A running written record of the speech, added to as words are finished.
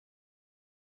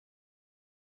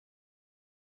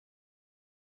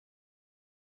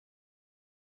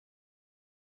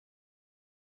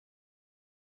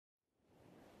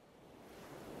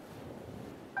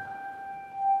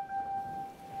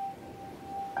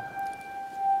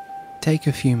Take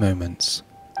a few moments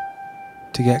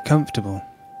to get comfortable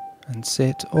and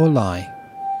sit or lie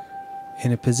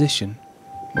in a position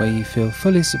where you feel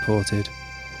fully supported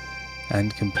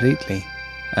and completely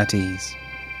at ease.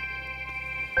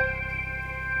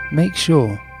 Make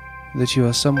sure that you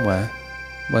are somewhere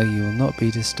where you will not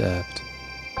be disturbed.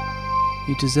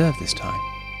 You deserve this time,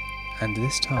 and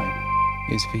this time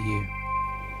is for you.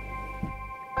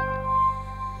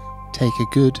 Take a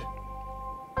good,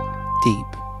 deep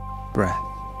breath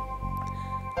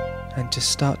and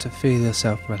just start to feel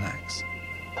yourself relax.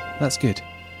 That's good.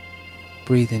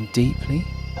 Breathe in deeply,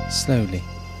 slowly,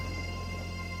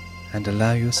 and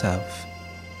allow yourself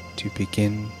to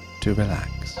begin to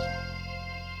relax.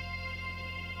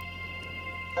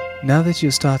 Now that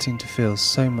you're starting to feel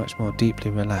so much more deeply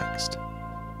relaxed,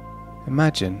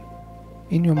 imagine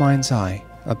in your mind's eye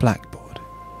a blackboard.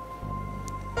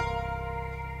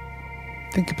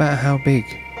 Think about how big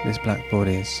this blackboard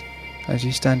is as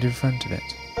you stand in front of it.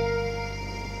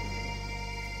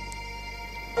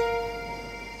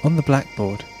 On the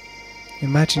blackboard,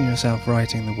 imagine yourself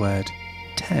writing the word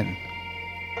 10.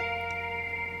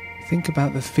 Think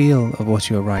about the feel of what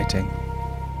you are writing,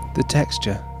 the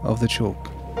texture of the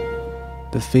chalk,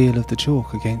 the feel of the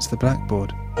chalk against the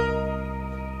blackboard.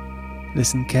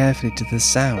 Listen carefully to the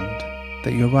sound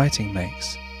that your writing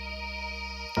makes.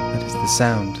 That is the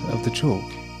sound of the chalk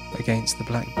against the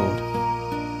blackboard.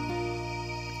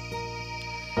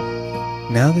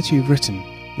 Now that you've written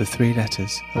the 3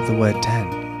 letters of the word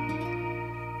 10,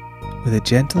 with a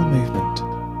gentle movement,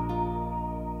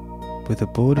 with a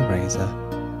board eraser,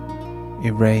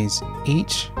 erase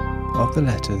each of the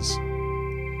letters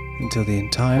until the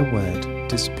entire word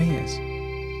disappears.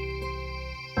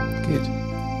 Good,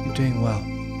 you're doing well.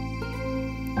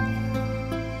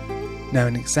 Now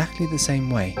in exactly the same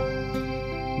way,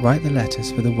 write the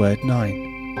letters for the word 9.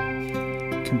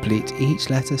 Complete each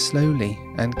letter slowly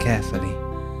and carefully,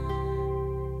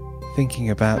 thinking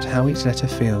about how each letter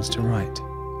feels to write.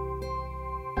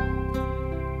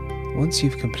 Once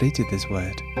you've completed this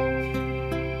word,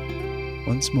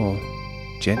 once more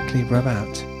gently rub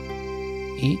out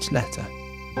each letter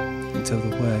until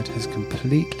the word has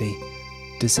completely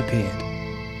disappeared.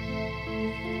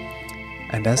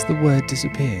 And as the word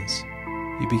disappears,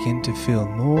 you begin to feel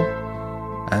more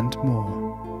and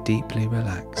more deeply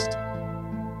relaxed.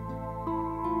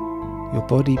 Your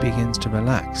body begins to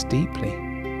relax deeply.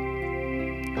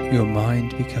 Your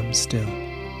mind becomes still,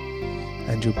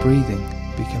 and your breathing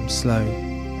becomes slow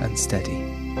and steady.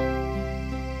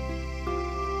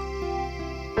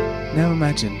 Now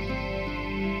imagine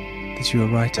that you are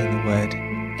writing the word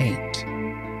 8.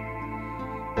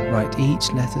 Write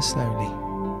each letter slowly.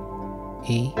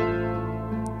 E,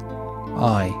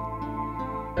 I,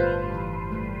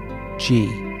 G,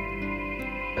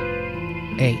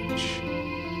 H,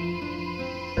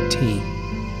 T.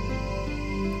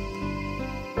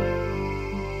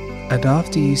 And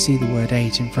after you see the word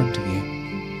 8 in front of you,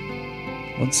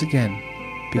 once again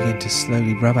begin to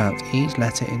slowly rub out each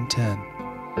letter in turn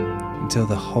until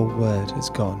the whole word is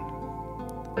gone.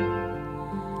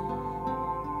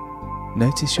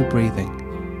 Notice your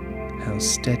breathing, how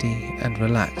steady and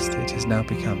relaxed it has now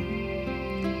become,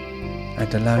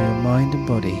 and allow your mind and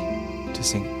body to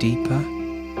sink deeper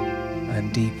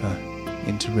and deeper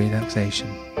into relaxation,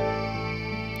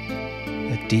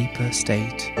 a deeper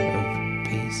state of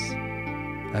peace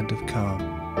and of calm.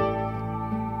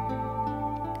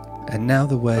 And now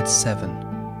the word 7.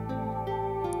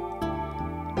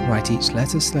 Write each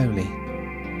letter slowly,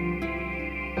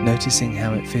 noticing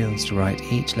how it feels to write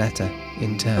each letter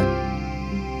in turn.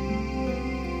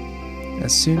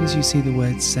 As soon as you see the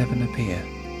word 7 appear,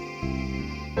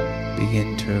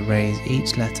 begin to erase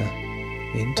each letter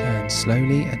in turn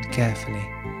slowly and carefully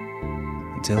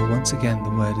until once again the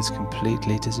word has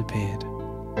completely disappeared.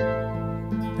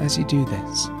 As you do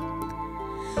this,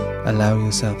 allow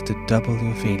yourself to double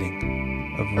your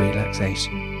feeling of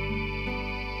relaxation.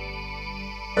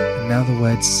 And now the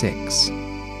word 6.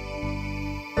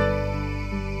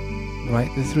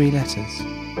 Write the 3 letters,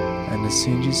 and as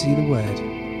soon as you see the word,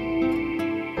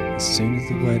 as soon as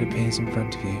the word appears in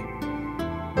front of you,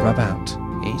 rub out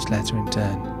each letter in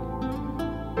turn.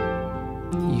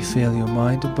 You feel your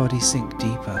mind and body sink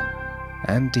deeper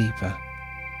and deeper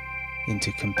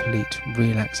into complete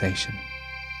relaxation.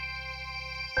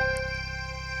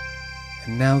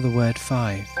 And now the word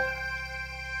 5.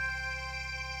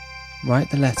 Write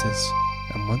the letters,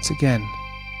 and once again,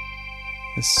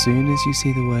 as soon as you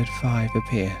see the word 5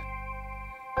 appear,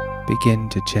 begin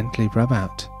to gently rub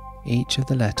out each of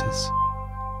the letters,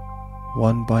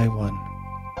 one by one,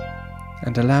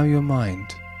 and allow your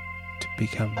mind to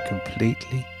become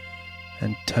completely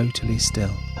and totally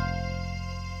still.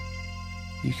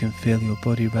 You can feel your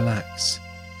body relax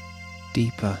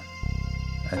deeper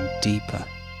and deeper.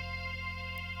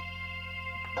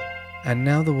 And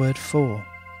now the word 4.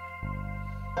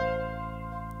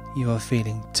 You are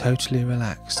feeling totally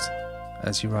relaxed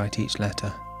as you write each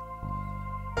letter.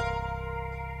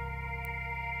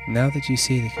 Now that you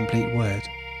see the complete word,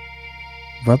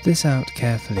 rub this out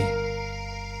carefully,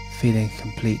 feeling a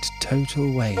complete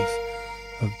total wave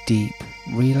of deep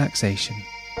relaxation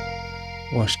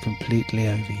wash completely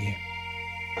over you.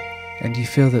 And you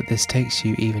feel that this takes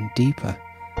you even deeper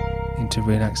into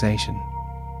relaxation.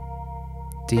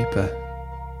 Deeper,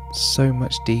 so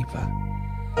much deeper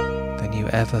than you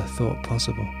ever thought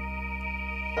possible.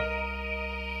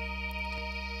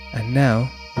 And now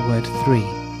the word 3.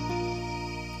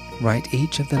 Write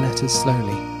each of the letters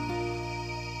slowly,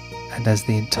 and as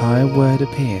the entire word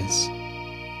appears,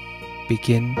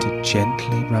 begin to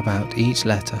gently rub out each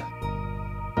letter.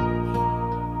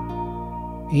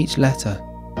 Each letter,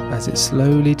 as it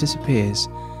slowly disappears,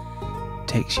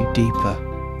 takes you deeper,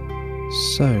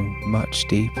 so much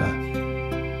deeper,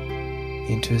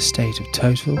 into a state of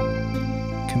total,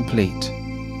 complete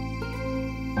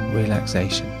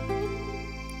relaxation.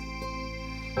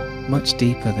 Much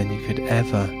deeper than you could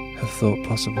ever have thought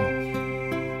possible.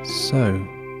 So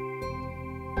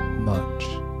much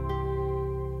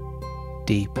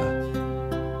deeper.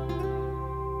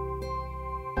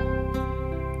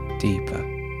 Deeper.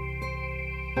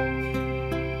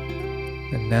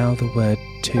 And now the word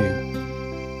 2.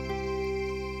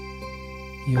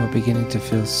 You are beginning to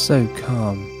feel so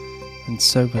calm and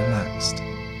so relaxed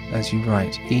as you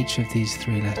write each of these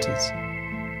 3 letters.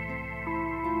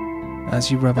 As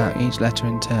you rub out each letter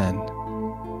in turn,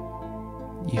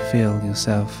 you feel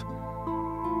yourself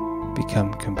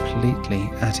become completely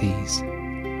at ease,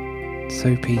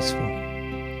 so peaceful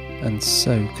and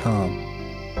so calm.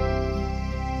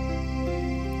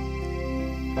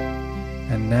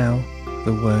 And now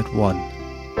the word 1.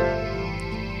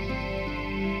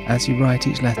 As you write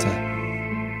each letter,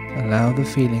 allow the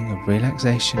feeling of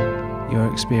relaxation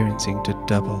you're experiencing to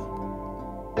double.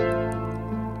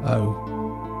 O.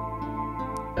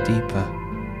 Deeper,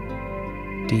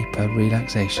 deeper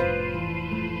relaxation.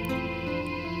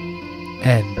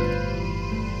 N.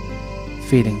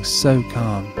 Feeling so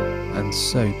calm and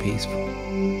so peaceful.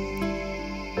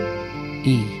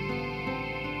 E.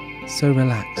 So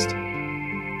relaxed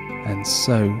and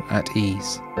so at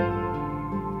ease.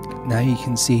 Now you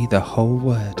can see the whole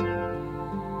word.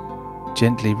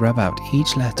 Gently rub out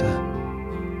each letter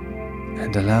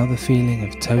and allow the feeling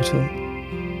of total,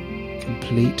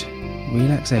 complete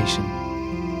relaxation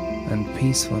and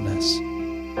peacefulness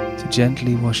to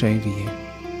gently wash over you,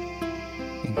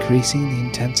 increasing the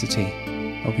intensity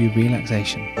of your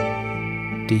relaxation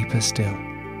deeper still.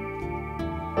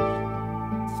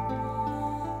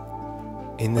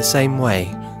 In the same way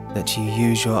that you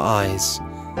use your eyes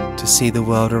to see the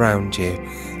world around you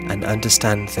and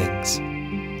understand things,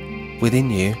 within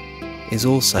you is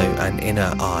also an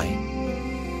inner eye.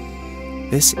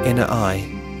 This inner eye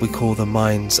we call the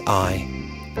mind's eye,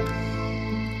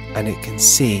 and it can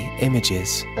see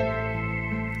images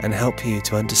and help you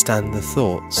to understand the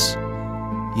thoughts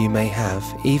you may have,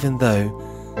 even though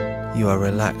you are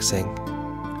relaxing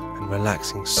and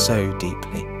relaxing so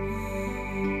deeply.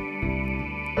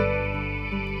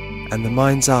 And the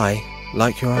mind's eye,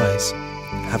 like your eyes,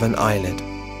 have an eyelid,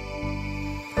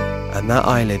 and that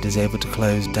eyelid is able to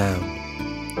close down,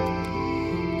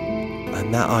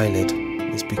 and that eyelid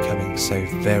is becoming so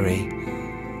very,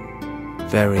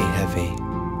 very heavy,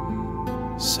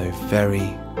 so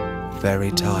very,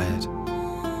 very tired.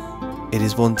 It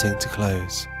is wanting to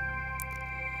close,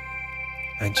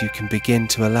 and you can begin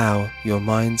to allow your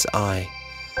mind's eye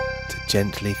to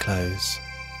gently close.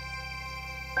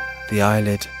 The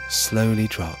eyelid slowly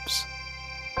drops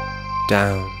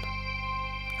down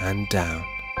and down,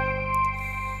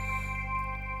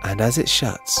 and as it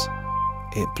shuts,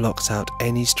 it blocks out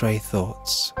any stray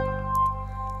thoughts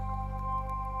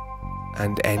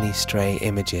and any stray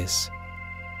images,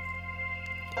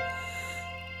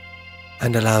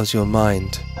 and allows your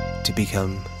mind to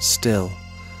become still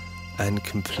and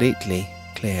completely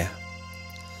clear.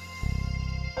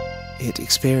 It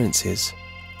experiences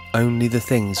only the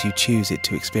things you choose it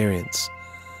to experience,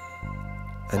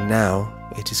 and now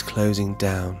it is closing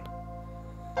down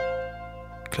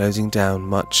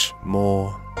much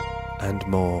more and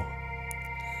more,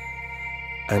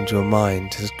 and your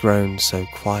mind has grown so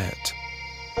quiet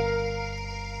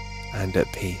and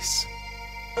at peace.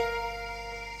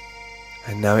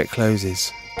 And now it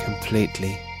closes,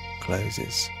 completely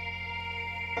closes.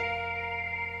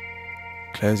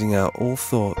 closing out all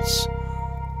thoughts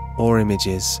or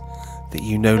images that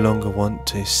you no longer want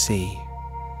to see,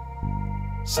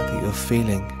 so that your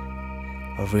feeling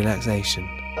of relaxation,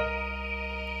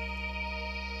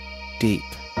 deep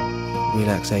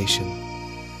relaxation,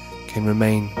 can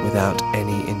remain without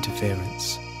any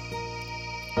interference.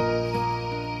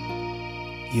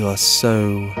 You are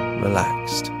so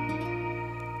relaxed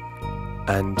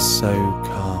and so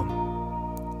calm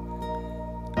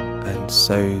and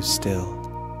so still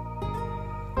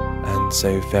and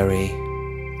so very,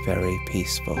 very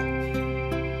peaceful.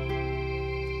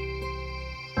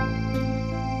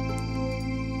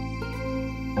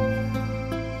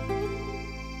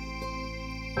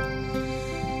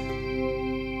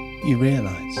 You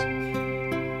realize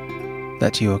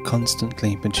that you are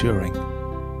constantly maturing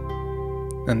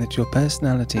and that your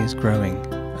personality is growing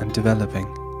and developing.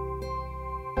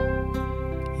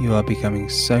 You are becoming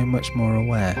so much more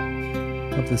aware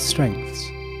of the strengths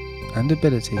and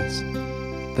abilities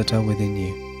that are within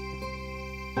you.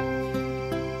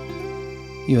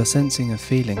 You are sensing a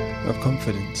feeling of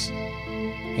confidence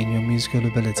in your musical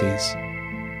abilities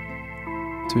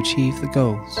to achieve the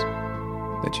goals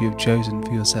that you have chosen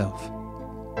for yourself.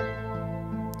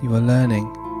 You are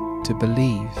learning to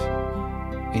believe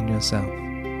in yourself.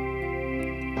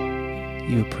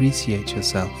 You appreciate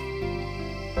yourself,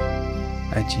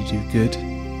 and you do good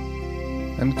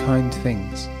and kind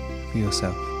things for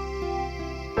yourself.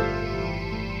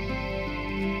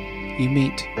 You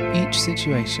meet each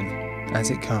situation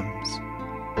as it comes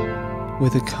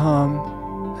with a calm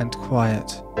and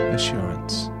quiet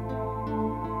assurance.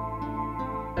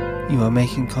 You are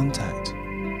making contact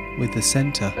with the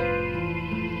centre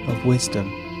of wisdom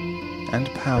and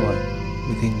power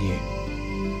within you,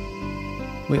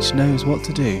 which knows what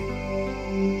to do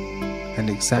and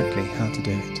exactly how to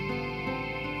do it.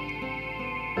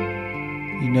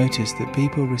 You notice that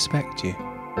people respect you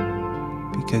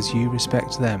because you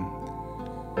respect them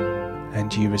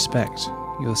and you respect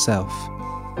yourself.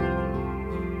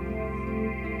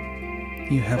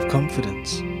 You have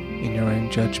confidence in your own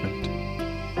judgment,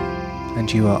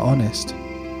 and you are honest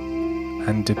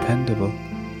and dependable.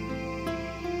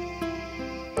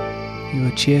 You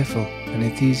are cheerful and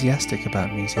enthusiastic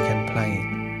about music and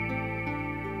playing.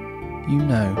 You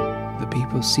know that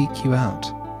people seek you out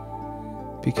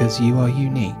because you are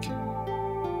unique,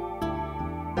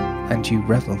 and you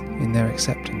revel in their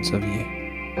acceptance of you.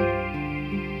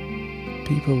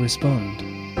 People respond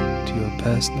to your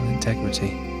personal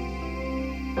integrity,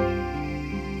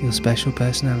 your special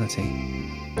personality,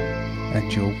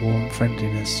 and your warm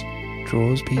friendliness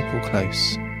draws people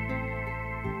close,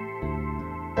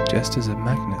 just as a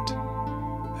magnet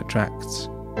attracts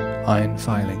iron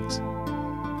filings.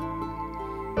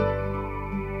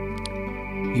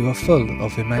 You are full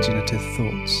of imaginative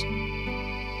thoughts,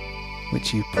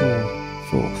 which you pour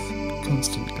forth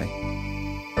constantly.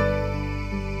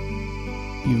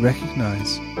 You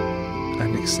recognize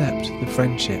and accept the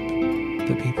friendship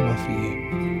that people offer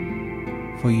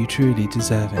you, for you truly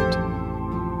deserve it.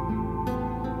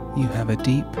 You have a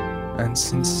deep and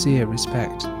sincere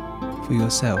respect for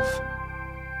yourself,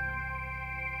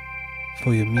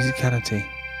 for your musicality,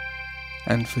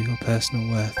 and for your personal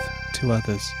worth to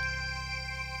others.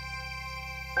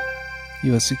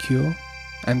 You are secure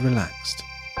and relaxed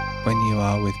when you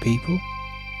are with people,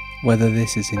 whether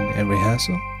this is in a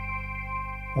rehearsal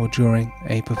or during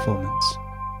a performance.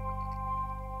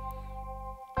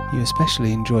 You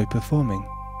especially enjoy performing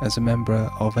as a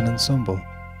member of an ensemble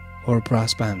or a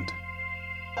brass band.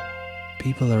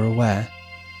 People are aware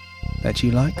that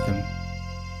you like them,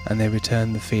 and they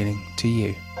return the feeling to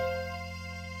you.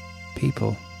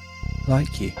 People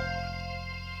like you.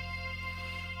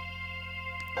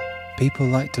 People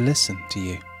like to listen to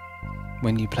you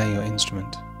when you play your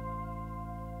instrument.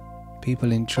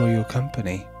 People enjoy your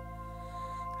company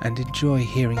and enjoy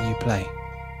hearing you play.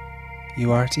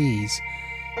 You are at ease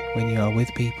when you are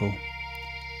with people,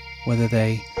 whether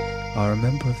they are a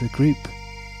member of the group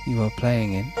you are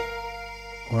playing in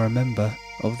or a member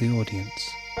of the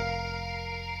audience.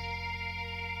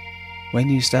 When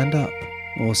you stand up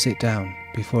or sit down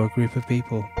before a group of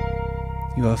people,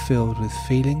 you are filled with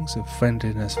feelings of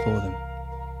friendliness for them.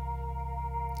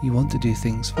 You want to do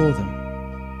things for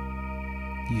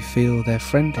them. You feel their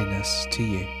friendliness to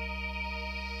you,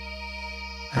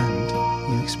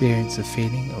 and you experience a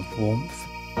feeling of warmth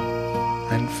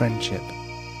and friendship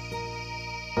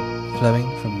flowing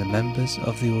from the members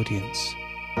of the audience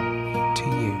to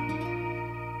you.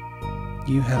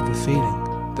 You have the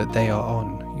feeling that they are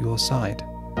on your side.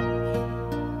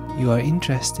 You are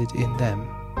interested in them,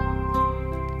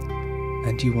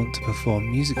 and you want to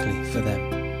perform musically for them.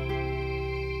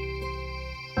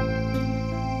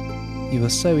 You are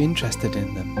so interested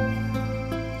in them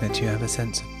that you have a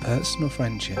sense of personal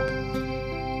friendship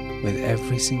with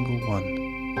every single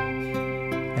one,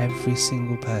 every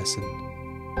single person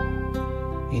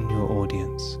in your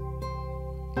audience.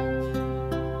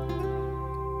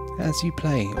 As you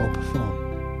play or perform,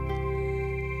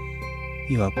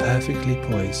 you are perfectly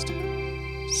poised,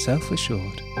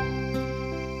 self-assured,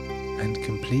 and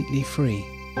completely free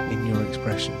in your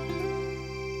expression.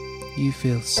 You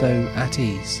feel so at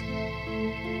ease.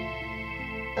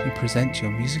 You present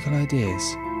your musical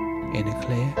ideas in a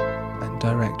clear and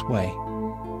direct way.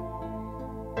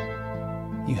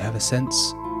 You have a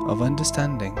sense of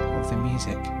understanding of the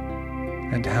music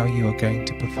and how you are going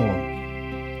to perform.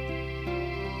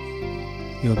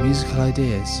 Your musical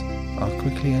ideas are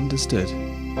quickly understood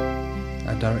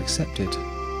and are accepted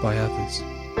by others.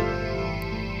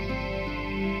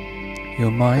 Your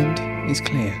mind is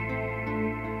clear.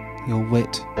 Your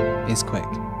wit is quick.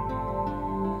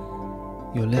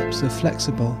 Your lips are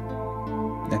flexible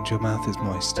and your mouth is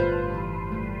moist.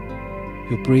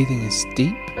 Your breathing is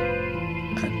deep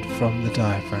and from the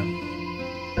diaphragm.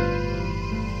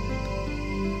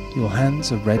 Your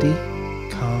hands are ready,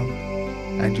 calm,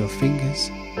 and your fingers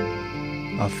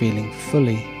are feeling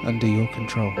fully under your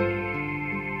control.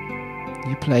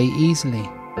 You play easily,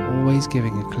 always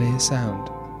giving a clear sound.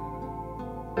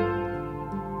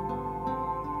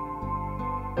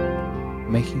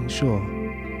 Making sure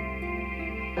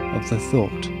of the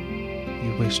thought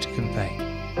you wish to convey.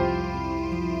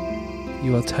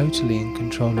 You are totally in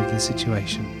control of the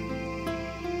situation.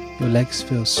 Your legs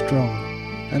feel strong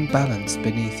and balanced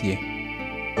beneath you.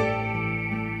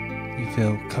 You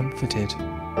feel comforted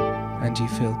and you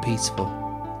feel peaceful.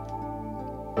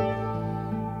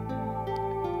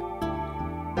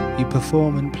 You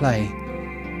perform and play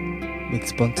with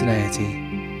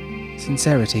spontaneity,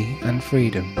 sincerity and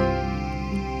freedom.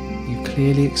 You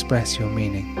clearly express your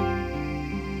meaning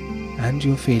and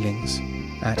your feelings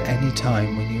at any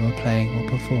time when you are playing or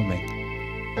performing,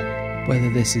 whether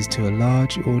this is to a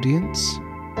large audience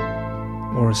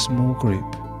or a small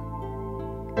group,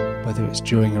 whether it's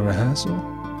during a rehearsal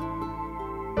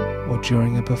or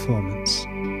during a performance.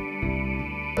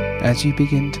 As you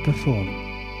begin to perform,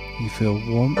 you feel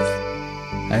warmth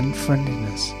and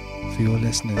friendliness for your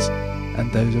listeners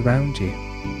and those around you.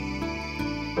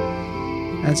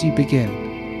 As you begin,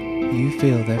 you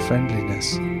feel their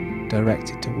friendliness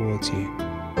directed towards you.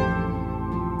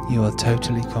 You are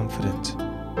totally confident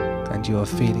and you are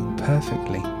feeling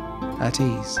perfectly at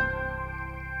ease.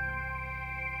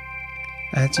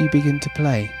 As you begin to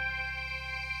play,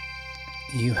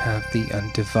 you have the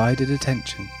undivided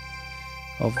attention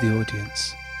of the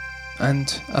audience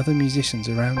and other musicians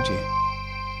around you,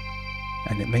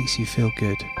 and it makes you feel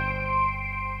good.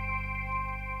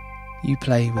 You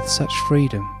play with such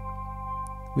freedom,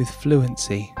 with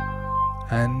fluency,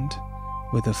 and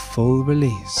with a full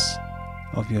release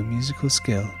of your musical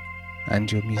skill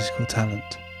and your musical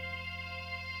talent.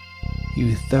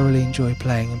 You thoroughly enjoy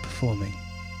playing and performing,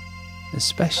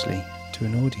 especially to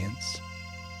an audience.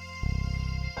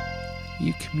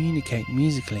 You communicate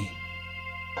musically,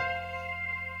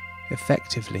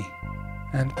 effectively,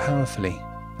 and powerfully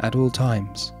at all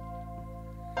times.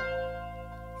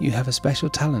 You have a special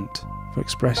talent for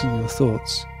expressing your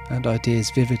thoughts and ideas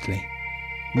vividly,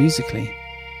 musically,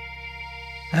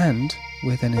 and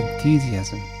with an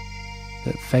enthusiasm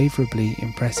that favourably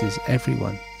impresses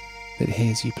everyone that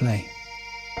hears you play.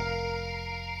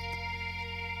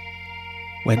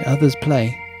 When others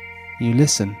play, you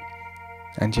listen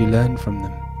and you learn from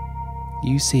them.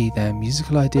 You see their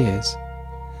musical ideas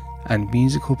and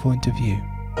musical point of view.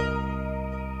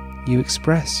 You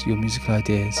express your musical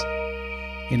ideas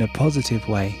in a positive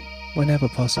way whenever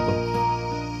possible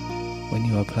when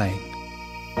you are playing.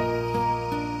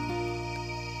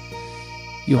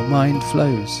 Your mind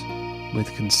flows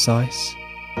with concise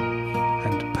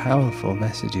and powerful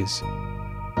messages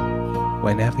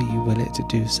whenever you will it to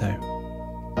do so.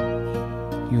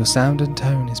 Your sound and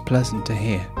tone is pleasant to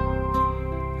hear,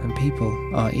 and people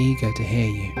are eager to hear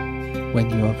you when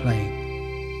you are playing,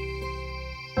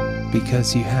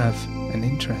 because you have an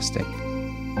interesting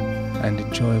and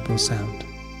enjoyable sound.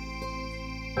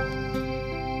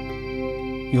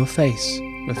 Your face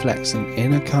reflects an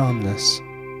inner calmness,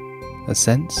 a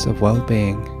sense of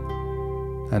well-being,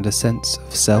 and a sense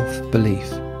of self-belief.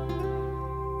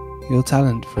 Your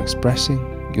talent for expressing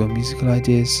your musical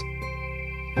ideas,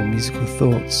 your musical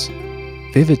thoughts,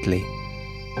 vividly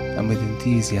and with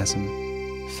enthusiasm,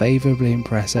 favourably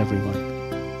impress everyone.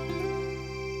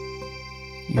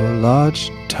 Your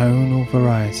large tonal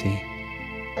variety,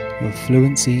 your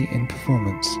fluency in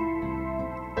performance,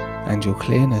 and your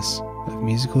clearness of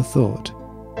musical thought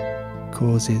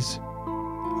causes a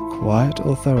quiet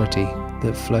authority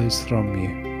that flows from you.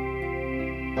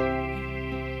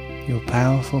 Your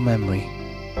powerful memory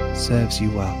serves you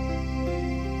well.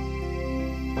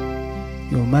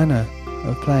 Your manner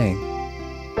of playing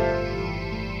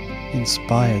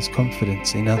inspires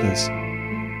confidence in others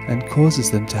and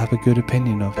causes them to have a good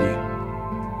opinion of you.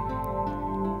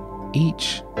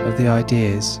 Each of the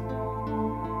ideas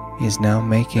is now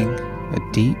making a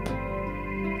deep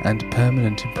and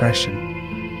permanent impression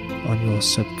on your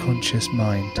subconscious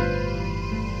mind.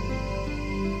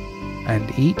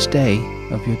 And each day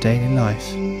of your daily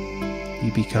life,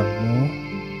 you become more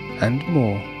and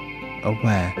more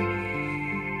aware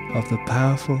of the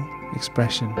powerful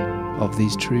expression of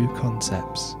these true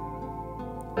concepts.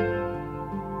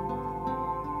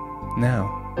 Now,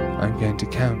 I'm going to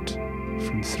count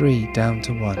from 3 down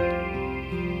to 1.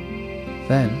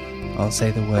 Then, I'll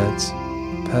say the words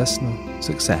personal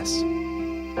success.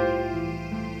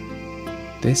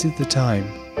 This is the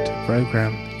time to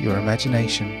program your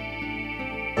imagination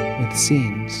with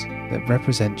scenes that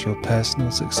represent your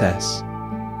personal success.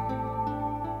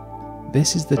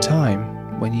 This is the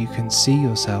time when you can see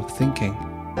yourself thinking,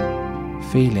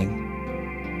 feeling,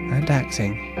 and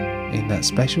acting in that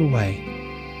special way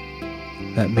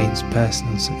that means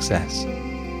personal success.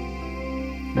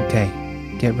 Okay,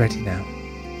 get ready now.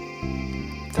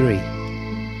 3,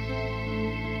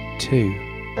 2,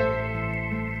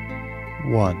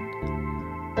 1.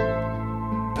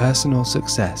 Personal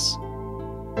success.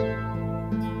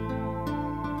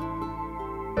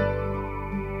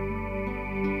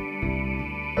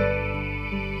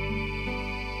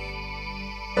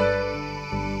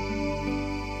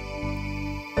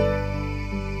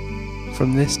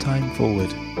 From this time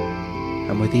forward,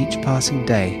 and with each passing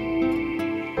day,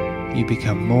 you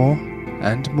become more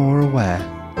and more aware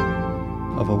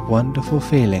of a wonderful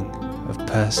feeling of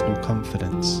personal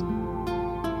confidence.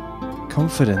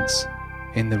 Confidence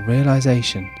in the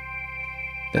realization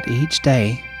that each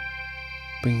day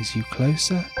brings you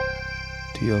closer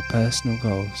to your personal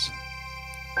goals.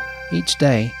 Each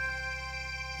day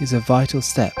is a vital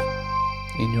step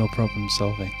in your problem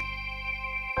solving,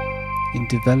 in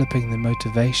developing the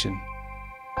motivation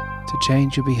to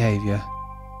change your behaviour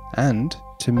and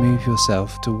to move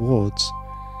yourself towards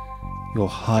your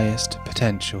highest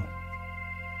potential,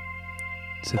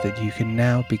 so that you can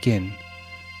now begin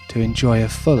to enjoy a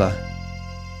fuller,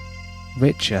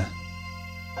 richer,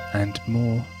 and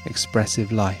more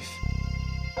expressive life.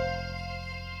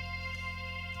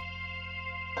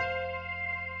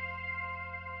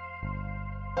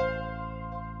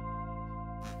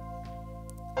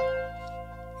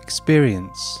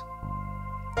 Experience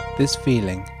this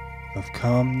feeling of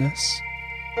calmness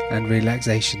and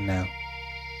relaxation now.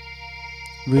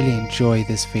 Really enjoy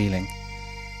this feeling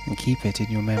and keep it in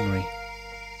your memory.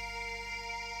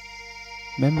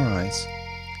 Memorize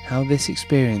how this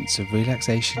experience of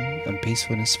relaxation and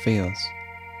peacefulness feels.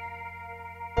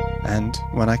 And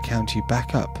when I count you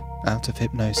back up out of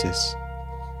hypnosis,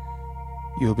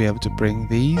 you'll be able to bring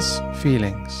these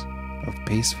feelings of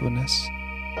peacefulness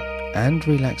and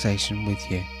relaxation with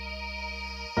you.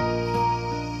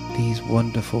 These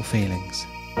wonderful feelings.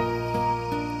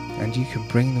 And you can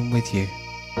bring them with you.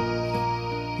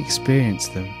 Experience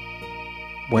them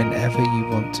whenever you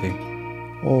want to,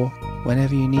 or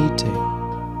whenever you need to.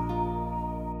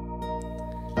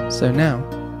 So now,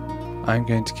 I'm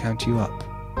going to count you up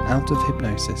out of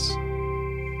hypnosis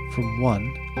from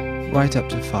 1 right up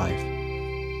to 5.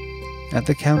 At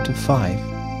the count of 5,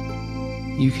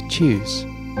 you can choose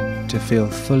to feel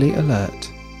fully alert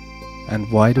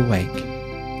and wide awake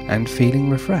and feeling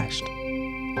refreshed.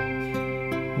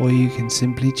 Or you can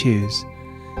simply choose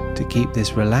to keep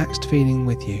this relaxed feeling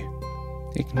with you.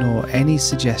 Ignore any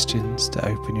suggestions to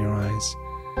open your eyes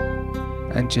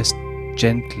and just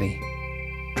gently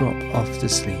drop off to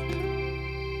sleep.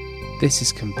 This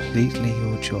is completely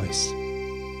your choice.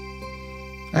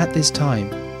 At this time,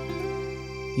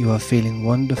 you are feeling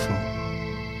wonderful.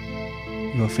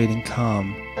 You are feeling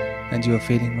calm and you are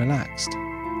feeling relaxed.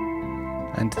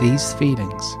 And these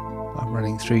feelings are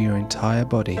running through your entire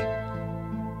body.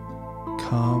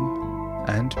 Calm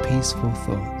and peaceful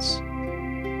thoughts.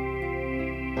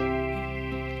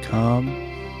 Calm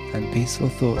and peaceful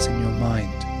thoughts in your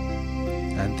mind.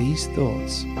 And these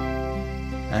thoughts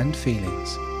and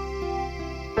feelings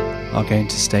are going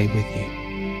to stay with you.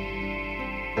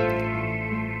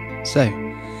 So,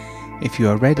 if you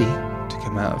are ready to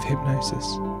come out of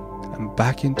hypnosis and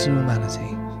back into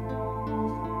normality,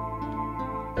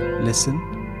 listen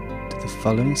to the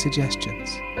following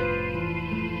suggestions.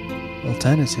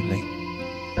 Alternatively,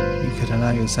 you could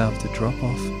allow yourself to drop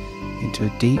off into a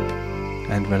deep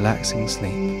and relaxing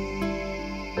sleep.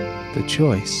 The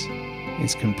choice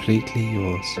is completely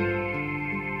yours.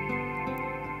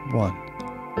 1,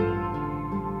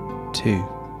 2,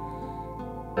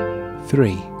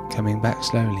 3, coming back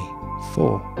slowly.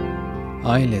 4,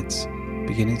 eyelids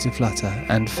beginning to flutter.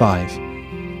 And 5,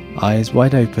 eyes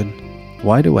wide open,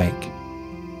 wide awake,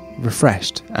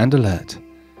 refreshed and alert,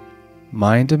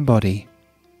 mind and body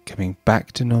coming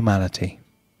back to normality.